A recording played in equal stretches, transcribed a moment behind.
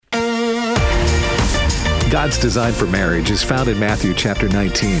God's design for marriage is found in Matthew chapter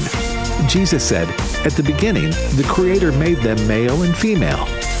 19. Jesus said, "At the beginning, the Creator made them male and female.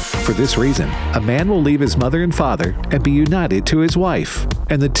 For this reason, a man will leave his mother and father and be united to his wife,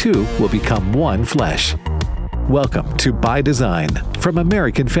 and the two will become one flesh." Welcome to By Design from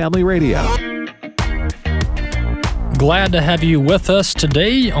American Family Radio. Glad to have you with us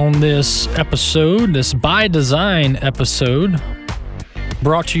today on this episode, this By Design episode,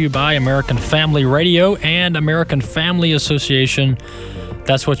 brought to you by American Family Radio and American Family Association.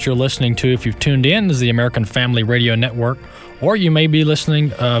 That's what you're listening to if you've tuned in, is the American Family Radio Network, or you may be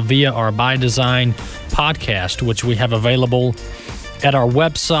listening via our By Design podcast, which we have available at our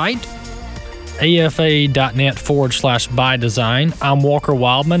website, afa.net/By Design. I'm Walker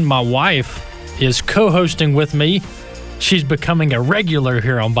Wildman. My wife is co-hosting with me. She's becoming a regular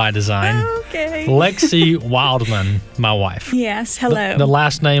here on By Design. Okay. Lexi Wildman, my wife. Yes, hello. The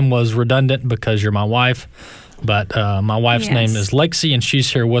last name was redundant because you're my wife, but my wife's name is Lexi, and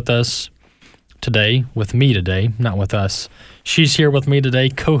she's here with us today, with me today, not with us. She's here with me today,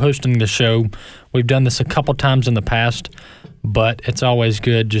 co-hosting the show. We've done this a couple times in the past, but it's always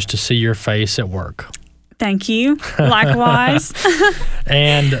good just to see your face at work. Thank you. Likewise.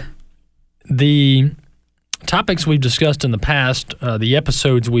 And the topics we've discussed in the past, the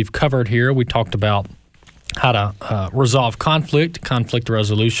episodes we've covered here, we talked about how to resolve conflict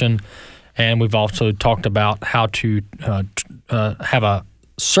resolution, and we've also talked about how to have a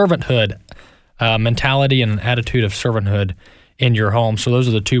servanthood mentality and an attitude of servanthood in your home. So those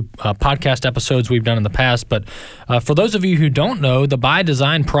are the two podcast episodes we've done in the past. But for those of you who don't know, the By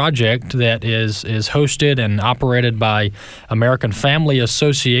Design project that is hosted and operated by American Family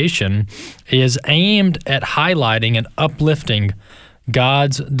Association is aimed at highlighting and uplifting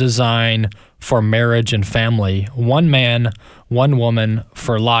God's design for marriage and family. One man, one woman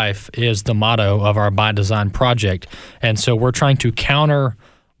for life is the motto of our By Design project. And so we're trying to counter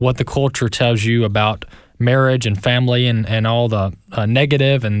what the culture tells you about marriage and family and all the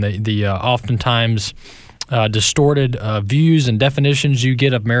negative and the oftentimes distorted views and definitions you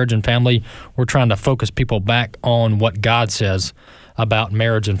get of marriage and family. We're trying to focus people back on what God says about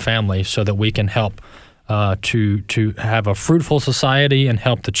marriage and family so that we can help to have a fruitful society and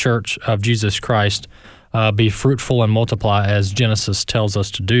help the Church of Jesus Christ be fruitful and multiply as Genesis tells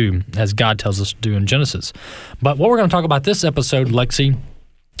us to do, as God tells us to do in Genesis. But what we're going to talk about this episode, Lexi,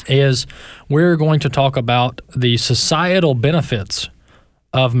 is we're going to talk about the societal benefits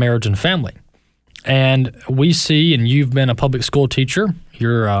of marriage and family. And we see, and you've been a public school teacher,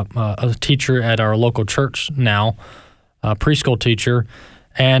 you're a teacher at our local church now, a preschool teacher,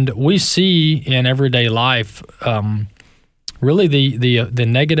 and we see in everyday life really the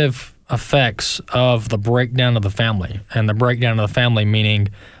negative effects of the breakdown of the family, and the breakdown of the family meaning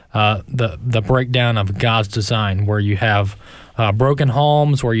the breakdown of God's design, where you have broken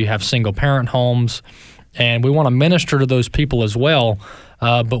homes, where you have single-parent homes, and we want to minister to those people as well,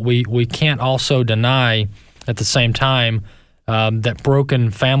 but we can't also deny at the same time that broken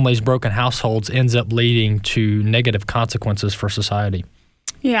families, broken households ends up leading to negative consequences for society.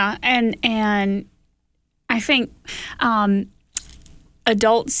 Yeah, and I think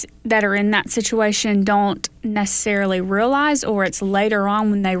adults that are in that situation don't necessarily realize, or it's later on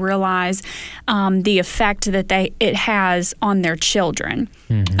when they realize the effect that it has on their children.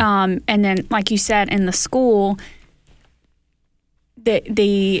 Mm-hmm. And then, like you said, in the school,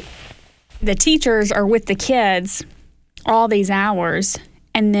 the teachers are with the kids all these hours,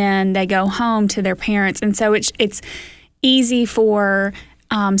 and then they go home to their parents, and so it's easy for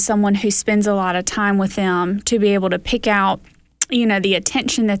someone who spends a lot of time with them to be able to pick out the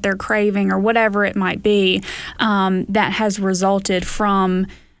attention that they're craving or whatever it might be that has resulted from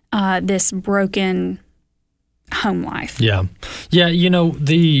this broken home life. Yeah. Yeah,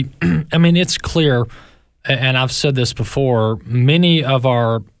 it's clear, and I've said this before, many of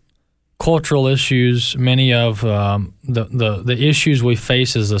our cultural issues, many of the issues we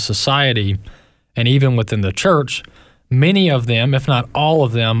face as a society, and even within the church, many of them, if not all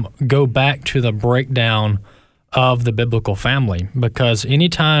of them, go back to the breakdown of the biblical family, because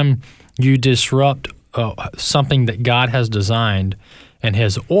anytime you disrupt something that God has designed and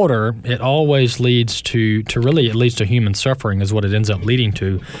His order, it always leads to human suffering is what it ends up leading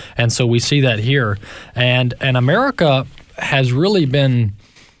to. And so we see that here. And America has really been,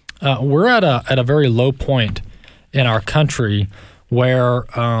 we're at a very low point in our country where,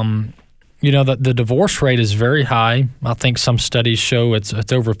 the divorce rate is very high. I think some studies show it's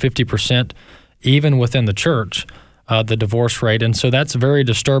over 50%. Even within the church, the divorce rate. And so that's very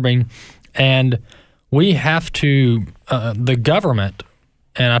disturbing. And we have to, the government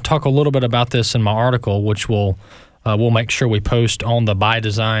I talk a little bit about this in my article, which we'll make sure we post on the By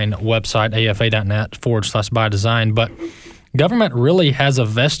Design website, afa.net/by design. But government really has a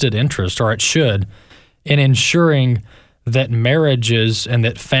vested interest, or it should, in ensuring that marriages and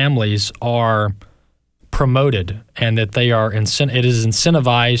that families are promoted and that they are it is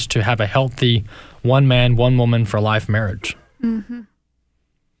incentivized to have a healthy one man, one woman for life marriage. Mm-hmm.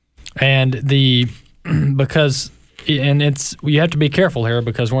 And you have to be careful here,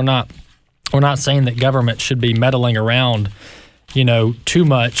 because we're not saying that government should be meddling around, too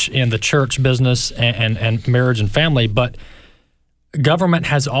much in the church business and marriage and family, but government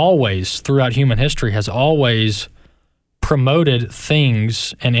has always, throughout human history, has always promoted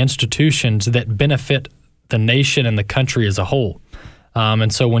things and institutions that benefit the nation and the country as a whole.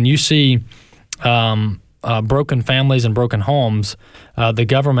 And so when you see broken families and broken homes, the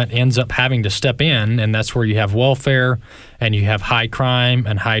government ends up having to step in, and that's where you have welfare and you have high crime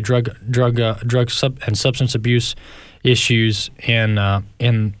and high drug and substance abuse issues in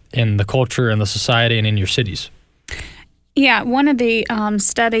the culture and the society and in your cities. Yeah, one of the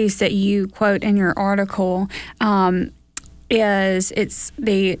studies that you quote in your article it's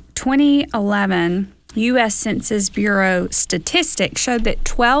the 2011 U.S. Census Bureau statistics showed that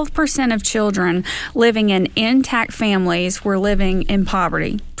 12% of children living in intact families were living in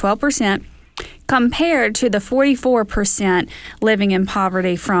poverty, 12%, compared to the 44% living in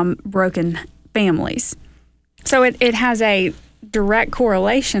poverty from broken families. So it has a direct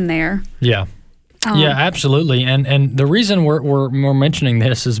correlation there. Yeah. Yeah, absolutely. And the reason we're mentioning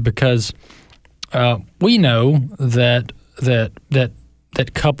this is because we know that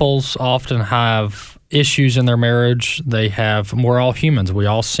couples often have issues in their marriage. We're all humans. We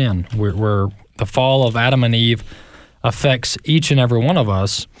all sin. We're the fall of Adam and Eve affects each and every one of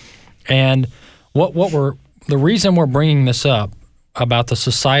us. And the reason we're bringing this up about the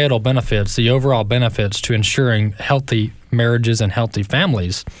societal benefits, the overall benefits to ensuring healthy marriages and healthy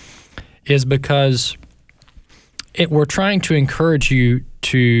families, is because we're trying to encourage you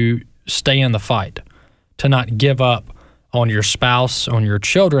to stay in the fight, to not give up on your spouse, on your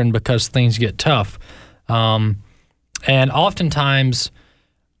children, because things get tough. And oftentimes,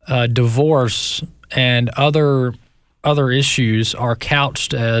 divorce and other issues are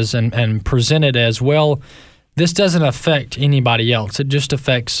couched as and presented as, well, this doesn't affect anybody else. It just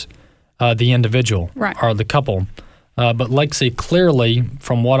affects the individual, right, or the couple. But Lexi, clearly,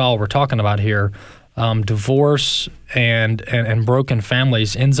 from what all we're talking about here, divorce and broken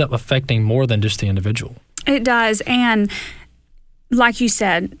families ends up affecting more than just the individual. It does. And like you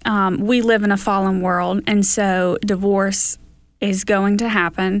said, we live in a fallen world, and so divorce is going to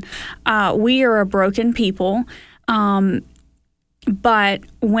happen. We are a broken people. But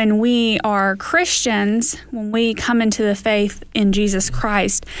when we are Christians, when we come into the faith in Jesus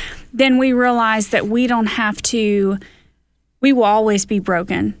Christ, then we realize that we will always be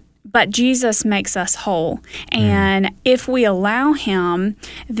broken, but Jesus makes us whole. And if we allow Him,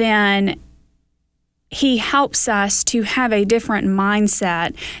 then He helps us to have a different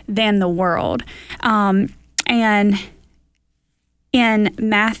mindset than the world. And in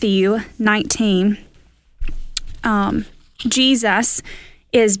Matthew 19, Jesus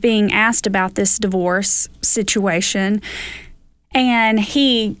is being asked about this divorce situation, and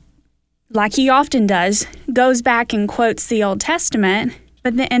he, like he often does, goes back and quotes the Old Testament,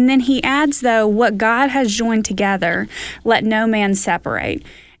 and then he adds, though, what God has joined together, let no man separate.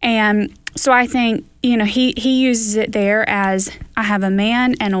 And so I think, he uses it there as, I have a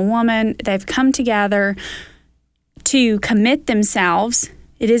man and a woman, they've come together to commit themselves.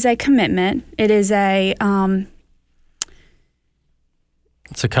 It is a commitment. It is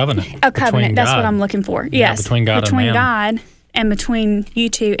it's a covenant. A covenant. That's what I'm looking for. Yes. Between God and man. Between God and between you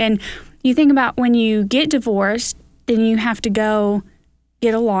two. And you think about when you get divorced, then you have to go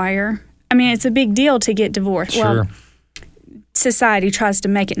get a lawyer. I mean, it's a big deal to get divorced. Sure. Well, society tries to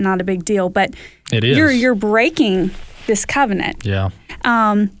make it not a big deal, but it is. You're breaking this covenant. Yeah.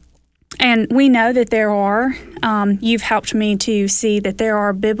 And we know that there are, you've helped me to see that there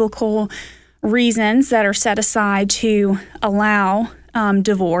are biblical reasons that are set aside to allow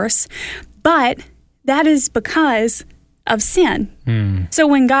divorce, but that is because of sin. So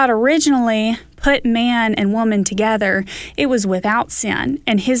when God originally put man and woman together, it was without sin,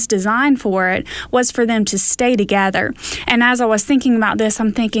 and His design for it was for them to stay together. And as I was thinking about this,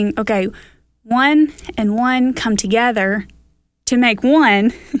 I'm thinking, okay, one and one come together to make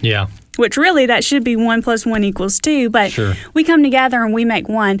one. Yeah. Which really that should be 1 + 1 = 2, but sure, we come together and we make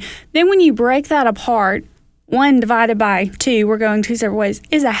one. Then when you break that apart, 1 divided by 2, we're going 2 separate ways,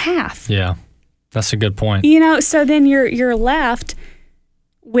 is a half. Yeah, that's a good point. So then you're left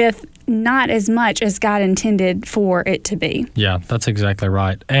with not as much as God intended for it to be. Yeah, that's exactly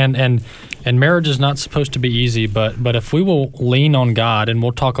right. And marriage is not supposed to be easy, but if we will lean on God, and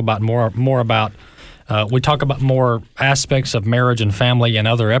we'll talk about more about we talk about more aspects of marriage and family in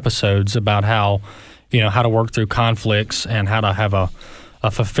other episodes about how to work through conflicts and how to have a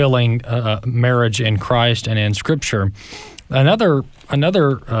fulfilling marriage in Christ and in Scripture. Another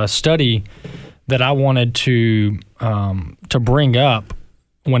study that I wanted to bring up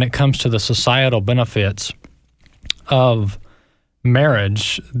when it comes to the societal benefits of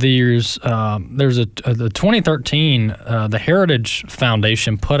marriage, there's the 2013 the Heritage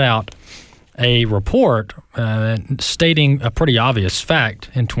Foundation put out a report stating a pretty obvious fact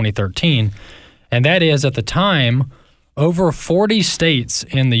in 2013, and that is at the time, over 40 states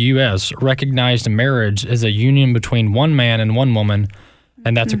in the U.S. recognized marriage as a union between one man and one woman,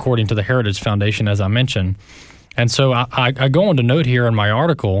 and that's according to the Heritage Foundation, as I mentioned. And so I go on to note here in my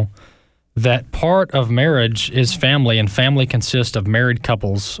article that part of marriage is family, and family consists of married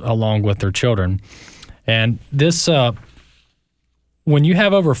couples along with their children. And this, when you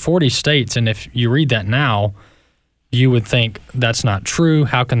have over 40 states, and if you read that now, you would think that's not true.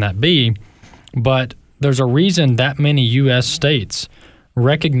 How can that be? But there's a reason that many U.S. states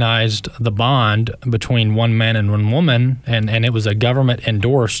recognized the bond between one man and one woman, and it was a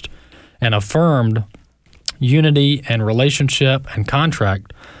government-endorsed and affirmed unity and relationship and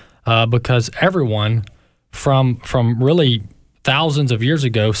contract because everyone from really thousands of years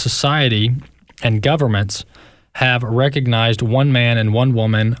ago, society and governments have recognized one man and one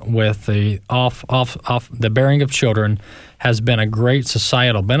woman with the off the bearing of children has been a great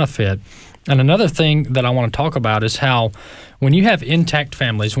societal benefit. And another thing that I want to talk about is how when you have intact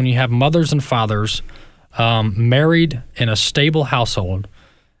families, when you have mothers and fathers married in a stable household,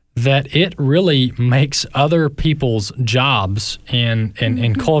 that it really makes other people's jobs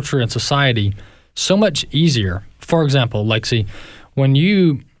in culture and society so much easier. For example, Lexi, when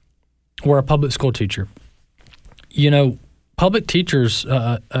you were a public school teacher, public teachers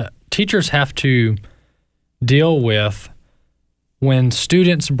have to deal with when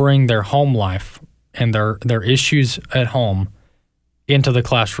students bring their home life and their issues at home into the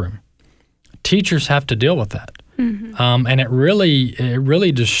classroom. Teachers have to deal with that. And it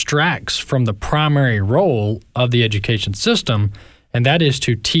really distracts from the primary role of the education system, and that is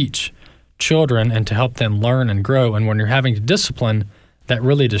to teach children and to help them learn and grow. And when you're having to discipline, that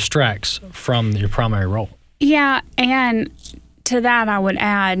really distracts from your primary role. Yeah, and to that I would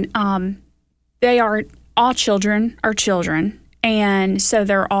add, all children are children, and so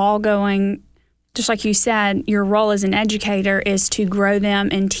they're all going, just like you said, your role as an educator is to grow them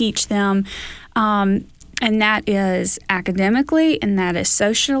and teach them. And that is academically, and that is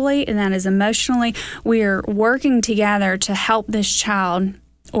socially, and that is emotionally. We are working together to help this child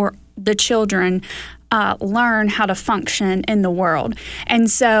or the children learn how to function in the world. And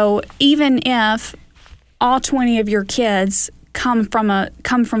so even if all 20 of your kids come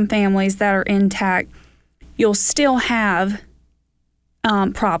from families that are intact, you'll still have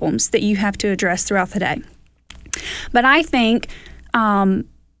problems that you have to address throughout the day. But I think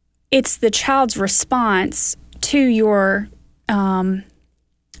it's the child's response to your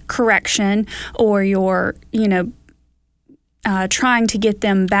correction or your, trying to get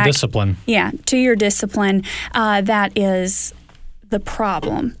them back. Discipline. Yeah, to your discipline. That is the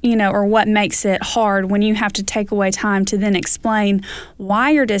problem, or what makes it hard when you have to take away time to then explain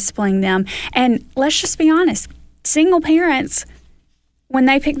why you're disciplining them. And let's just be honest, single parents, when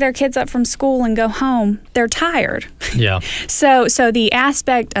they pick their kids up from school and go home, they're tired. Yeah. So the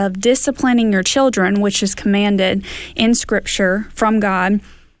aspect of disciplining your children, which is commanded in Scripture from God,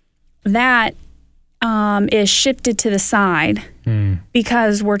 that is shifted to the side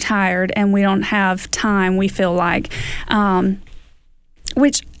because we're tired and we don't have time, we feel like,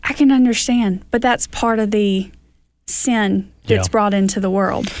 which I can understand, but that's part of the sin that's brought into the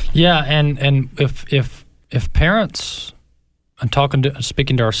world. Yeah, and if parents, I'm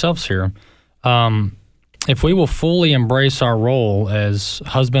speaking to ourselves here, if we will fully embrace our role as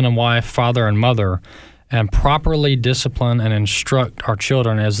husband and wife, father and mother, and properly discipline and instruct our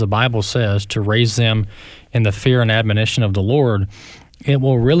children, as the Bible says, to raise them in the fear and admonition of the Lord, it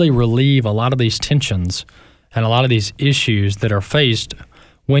will really relieve a lot of these tensions and a lot of these issues that are faced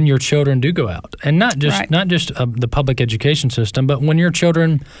when your children do go out. And not just the public education system, but when your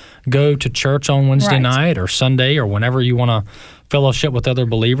children go to church on Wednesday night or Sunday or whenever you want to fellowship with other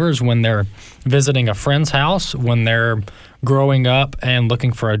believers, when they're visiting a friend's house, when they're growing up and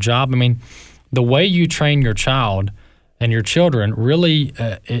looking for a job. I mean, the way you train your child and your children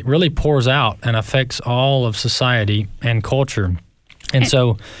really pours out and affects all of society and culture. And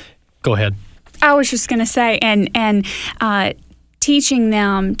so, go ahead. I was just going to say, and teaching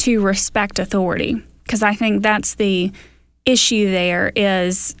them to respect authority, because I think that's the issue there,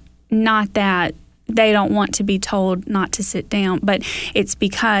 is not that they don't want to be told not to sit down, but it's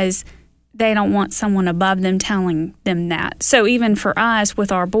because they don't want someone above them telling them that. So even for us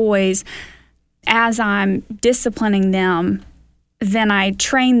with our boys, as I'm disciplining them, then I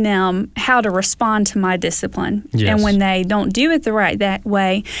train them how to respond to my discipline. Yes. And when they don't do it the right that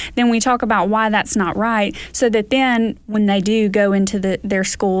way, then we talk about why that's not right, so that then when they do go into their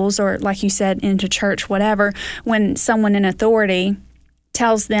schools, or like you said, into church, whatever, when someone in authority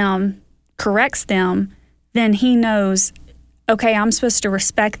tells them, corrects them, then he knows, okay, I'm supposed to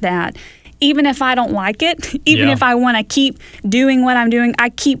respect that. Even if I don't like it, even if I want to keep doing what I'm doing,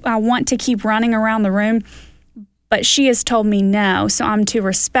 I want to keep running around the room, but she has told me no, so I'm to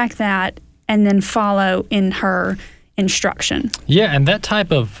respect that and then follow in her instruction. Yeah, and that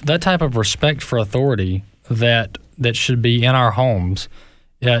type of respect for authority that should be in our homes,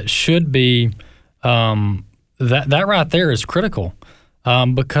 should be that right there is critical,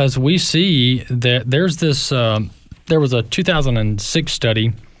 because we see that there's this. There was a 2006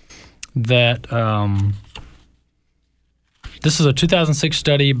 study that. This is a 2006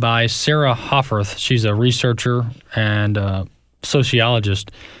 study by Sarah Hofferth. She's a researcher and sociologist.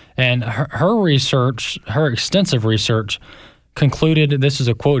 And her research, her extensive research, concluded, this is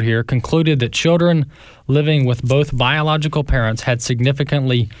a quote here, concluded that children living with both biological parents had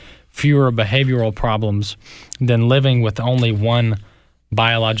significantly fewer behavioral problems than living with only one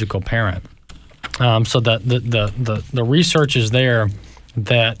biological parent. So the research is there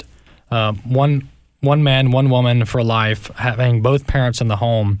that one man, one woman for life, having both parents in the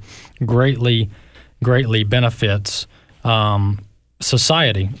home greatly benefits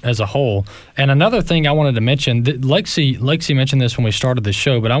society as a whole. And another thing I wanted to mention, Lexi mentioned this when we started the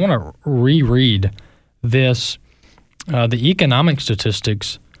show, but I want to reread this, the economic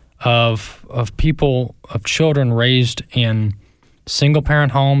statistics of children raised in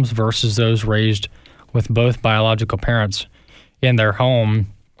single-parent homes versus those raised with both biological parents in their home.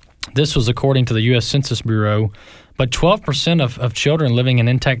 This was according to the U.S. Census Bureau, but 12% of children living in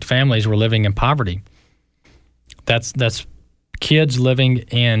intact families were living in poverty. That's kids living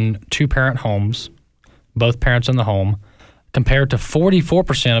in two-parent homes, both parents in the home, compared to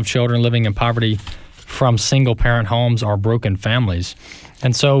 44% of children living in poverty from single-parent homes or broken families.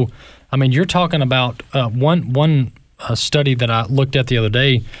 And so, I mean, you're talking about one study that I looked at the other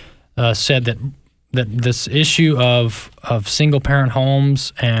day said that this issue of single-parent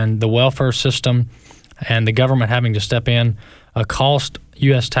homes and the welfare system and the government having to step in cost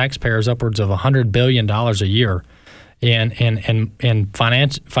U.S. taxpayers upwards of $100 billion a year in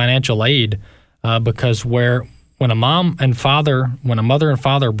financial aid, because when a mother and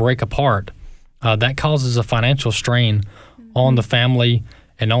father break apart, that causes a financial strain on the family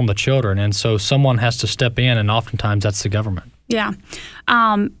and on the children, and so someone has to step in, and oftentimes that's the government. Yeah.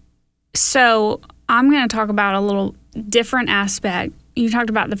 So I'm going to talk about a little different aspect. You talked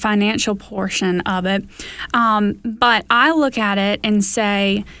about the financial portion of it, but I look at it and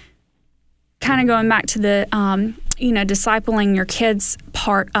say, kind of going back to the, discipling your kids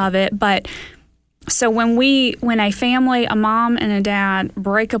part of it. But so when a family, a mom and a dad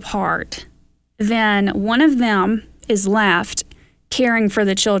break apart, then one of them is left caring for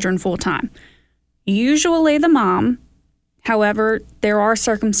the children full time. Usually the mom. However, there are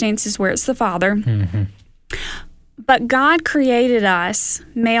circumstances where it's the father. Mm-hmm. But God created us,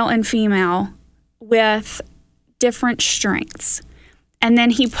 male and female, with different strengths. And then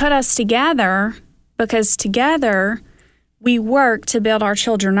he put us together because together we work to build our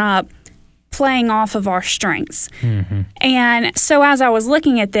children up, playing off of our strengths. Mm-hmm. And so as I was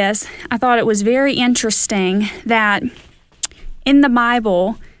looking at this, I thought it was very interesting that in the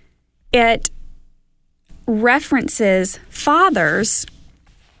Bible, it references fathers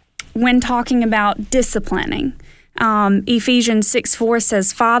when talking about disciplining. Ephesians 6:4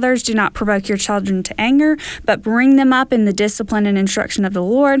 says, "Fathers, do not provoke your children to anger, but bring them up in the discipline and instruction of the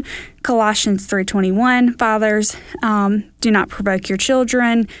Lord." Colossians 3:21, "Fathers, do not provoke your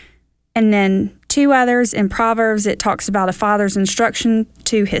children." And then two others in Proverbs, it talks about a father's instruction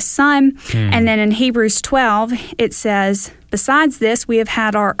to his son. And then in Hebrews 12, it says, "Besides this, we have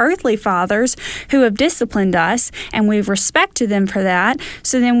had our earthly fathers who have disciplined us, and we've respected them for that."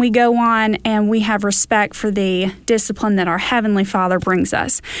 So then we go on and we have respect for the discipline that our Heavenly Father brings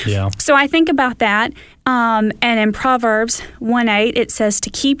us. Yeah. So I think about that. And in Proverbs 1:8, it says to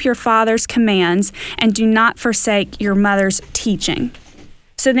keep your father's commands and do not forsake your mother's teaching.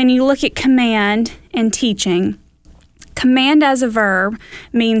 So then you look at command and teaching, Command as a verb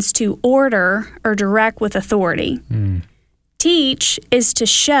means to order or direct with authority. Teach is to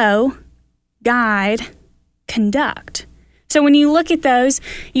show, guide, conduct. So when you look at those,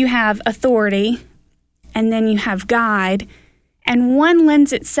 you have authority, and then you have guide, and one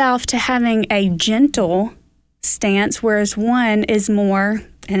lends itself to having a gentle stance, whereas one is more,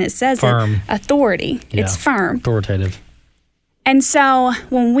 and it says firm. Authority. Yeah. It's firm. Authoritative. And so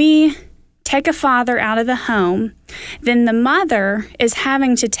when we take a father out of the home, then the mother is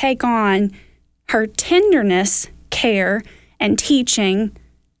having to take on her tenderness, care, and teaching,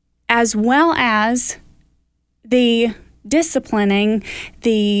 as well as the disciplining,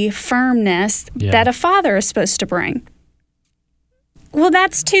 the firmness that a father is supposed to bring. Well,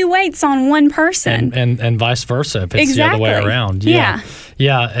 that's two weights on one person. And vice versa if it's the other way around. Yeah.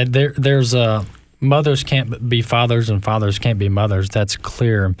 And there's mothers can't be fathers and fathers can't be mothers. That's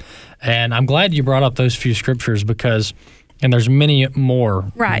clear. And I'm glad you brought up those few scriptures because, and there's many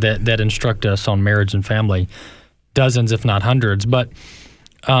more that instruct us on marriage and family, dozens if not hundreds. But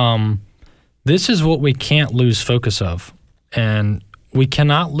this is what we can't lose focus of. And we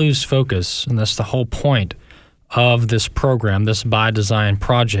cannot lose focus, and that's the whole point of this program, this By Design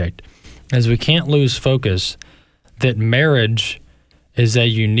project, is we can't lose focus that marriage is a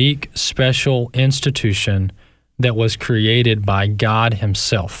unique, special institution that was created by God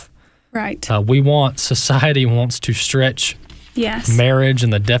Himself. Right. Society wants to stretch marriage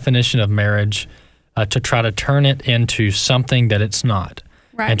and the definition of marriage to try to turn it into something that it's not.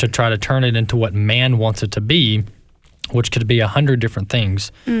 Right. And to try to turn it into what man wants it to be, which could be 100 different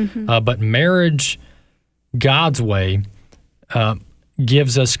things. But marriage, God's way,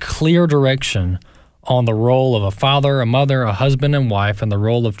 gives us clear direction on the role of a father, a mother, a husband and wife, and the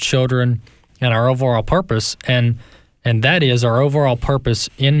role of children and our overall purpose. And that is our overall purpose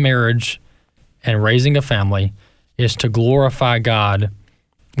in marriage and raising a family is to glorify God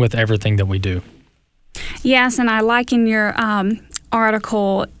with everything that we do. Yes, and I like in your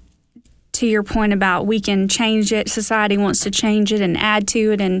article to your point about we can change it, society wants to change it and add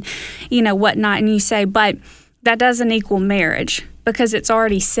to it and, whatnot. And you say, but that doesn't equal marriage because it's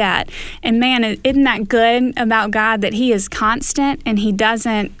already set. And man, isn't that good about God that He is constant and He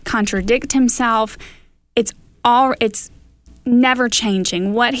doesn't contradict Himself? It's never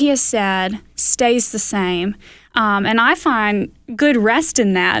changing. What He has said stays the same. And I find good rest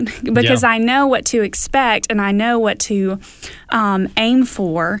in that because I know what to expect and I know what to aim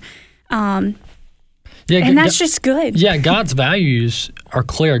for. And that's just good. Yeah, God's values are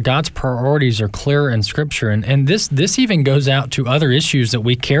clear. God's priorities are clear in Scripture. And this even goes out to other issues that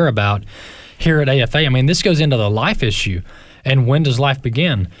we care about here at AFA. I mean, this goes into the life issue. And when does life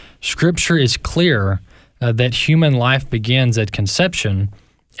begin? Scripture is clear that human life begins at conception,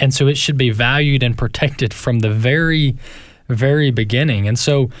 and so it should be valued and protected from the very, very beginning. And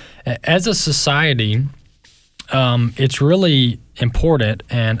so as a society, it's really important,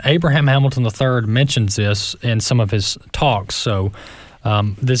 and Abraham Hamilton III mentions this in some of his talks, so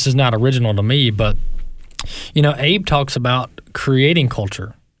this is not original to me, but, Abe talks about creating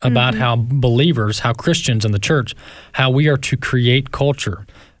culture, about how believers, how Christians in the church, how we are to create culture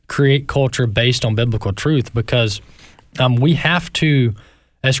based on biblical truth, because we have to,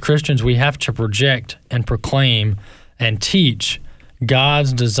 as Christians, we have to project and proclaim and teach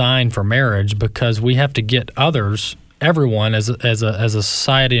God's design for marriage, because we have to get others, everyone as a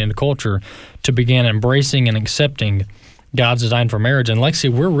society and culture, to begin embracing and accepting God's design for marriage. And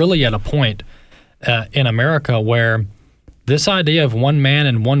Lexi, we're really at a point in America where this idea of one man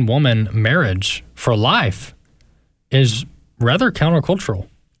and one woman marriage for life is rather countercultural.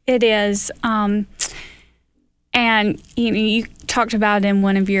 It is. And you talked about in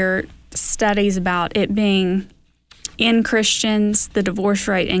one of your studies about it being in Christians, the divorce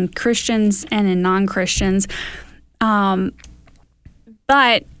rate in Christians and in non-Christians. But,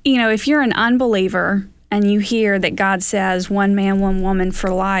 if you're an unbeliever and you hear that God says one man, one woman for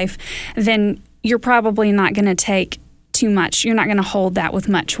life, then you're probably not going to take too much. You're not going to hold that with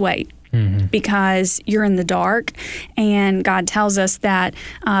much weight because you're in the dark. And God tells us that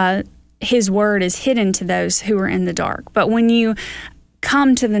His word is hidden to those who are in the dark. But when you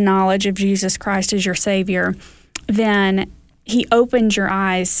come to the knowledge of Jesus Christ as your Savior, then He opens your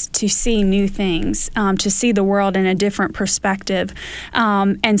eyes to see new things, to see the world in a different perspective.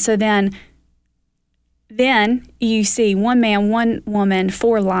 And so then you see one man, one woman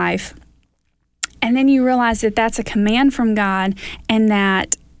for life. And then you realize that that's a command from God and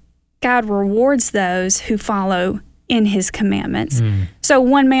that God rewards those who follow in His commandments. So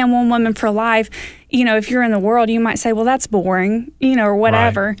one man, one woman for life, if you're in the world, you might say, well, that's boring, or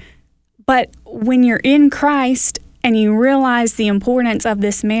whatever. Right. But when you're in Christ and you realize the importance of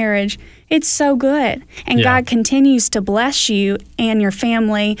this marriage, it's so good. And Yeah. God continues to bless you and your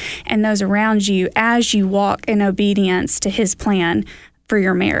family and those around you as you walk in obedience to His plan for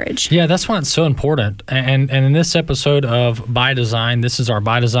your marriage. Yeah, that's why it's so important. And in this episode of By Design, this is our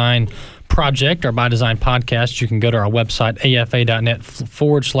By Design project, our By Design podcast. You can go to our website,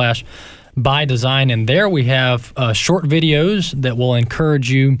 afa.net/By Design, and there we have short videos that will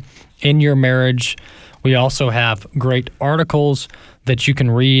encourage you in your marriage. We also have great articles that you can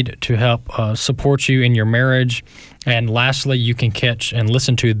read to help support you in your marriage. And lastly, you can catch and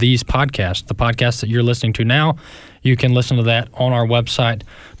listen to these podcasts. The podcast that you're listening to now, you can listen to that on our website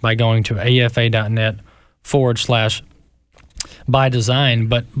by going to afa.net/By Design.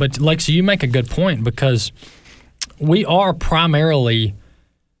 But Lexi, you make a good point, because we are primarily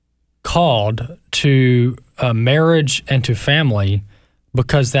called to marriage and to family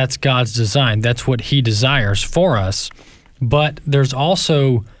because that's God's design. That's what He desires for us. But there's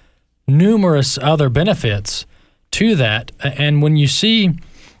also numerous other benefits to that. And when you see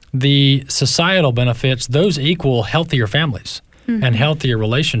the societal benefits, those equal healthier families and healthier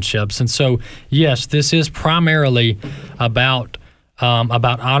relationships. And so, yes, this is primarily about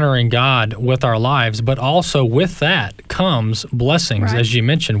honoring God with our lives, but also with that comes blessings, as you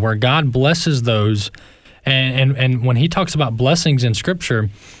mentioned, where God blesses those. And when He talks about blessings in Scripture,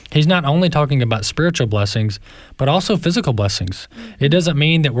 He's not only talking about spiritual blessings, but also physical blessings. It doesn't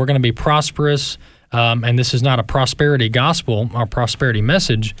mean that we're going to be prosperous, and this is not a prosperity gospel or prosperity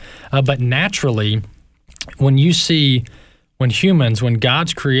message, but naturally, when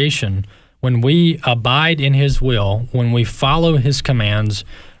God's creation, when we abide in His will, when we follow His commands,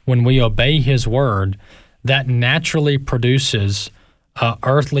 when we obey His word, that naturally produces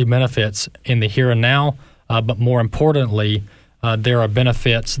earthly benefits in the here and now, but more importantly, there are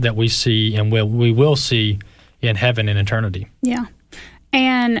benefits that we see and we will see in heaven in eternity. Yeah.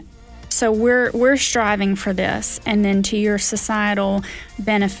 And so we're striving for this. And then to your societal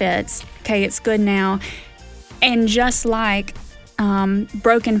benefits, okay, it's good now. And just like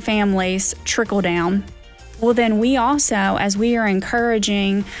broken families trickle down, well, then we also, as we are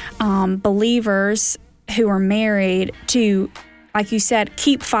encouraging believers who are married to, like you said,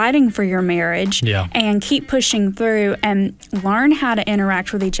 keep fighting for your marriage and keep pushing through and learn how to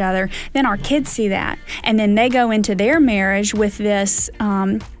interact with each other, then our kids see that. And then they go into their marriage with this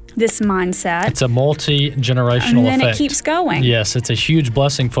mindset. It's a multi-generational effect. And then it keeps going. Yes, it's a huge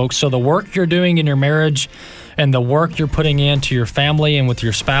blessing, folks. So the work you're doing in your marriage and the work you're putting into your family and with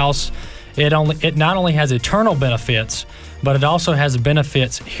your spouse, it not only has eternal benefits, but it also has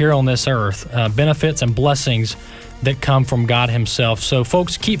benefits here on this earth, benefits and blessings that come from God Himself. So,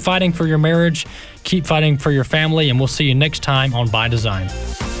 folks, keep fighting for your marriage, keep fighting for your family, and we'll see you next time on By Design.